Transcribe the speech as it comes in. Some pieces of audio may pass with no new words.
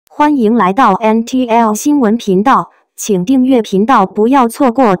欢迎来到 NTL 新闻频道，请订阅频道，不要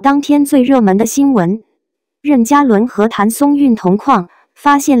错过当天最热门的新闻。任嘉伦和谭松韵同框，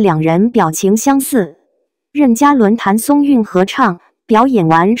发现两人表情相似。任嘉伦、谭松韵合唱表演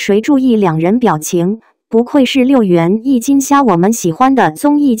完，谁注意两人表情？不愧是6元1金虾，我们喜欢的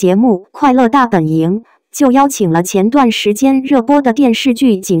综艺节目《快乐大本营》就邀请了前段时间热播的电视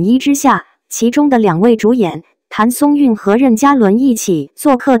剧《锦衣之下》其中的2位主演谭松韵和任嘉伦一起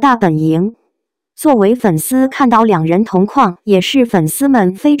做客大本营。作为粉丝，看到两人同框也是粉丝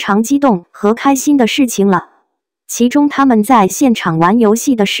们非常激动和开心的事情了。其中他们在现场玩游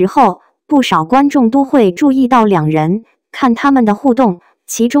戏的时候，不少观众都会注意到两人，看他们的互动。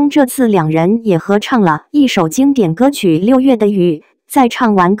其中这次两人也合唱了一首经典歌曲《6月的雨》，在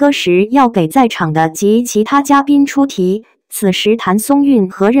唱完歌时要给在场的及其他嘉宾出题。此时谭松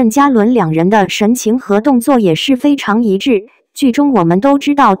韵和任嘉伦两人的神情和动作也是非常一致。剧中我们都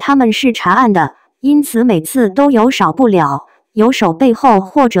知道他们是查案的，因此每次都有少不了有手背后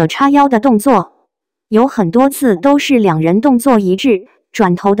或者叉腰的动作，有很多次都是两人动作一致，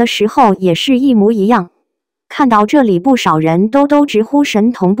转头的时候也是一模一样。看到这里，不少人都直呼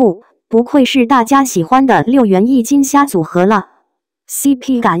神同步，不愧是大家喜欢的6元1金虾组合了，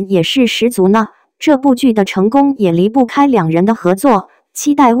 CP 感也是十足呢。这部剧的成功也离不开两人的合作，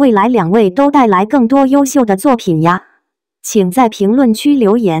期待未来2位都带来更多优秀的作品呀！请在评论区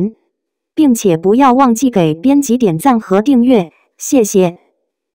留言，并且不要忘记给编辑点赞和订阅，谢谢。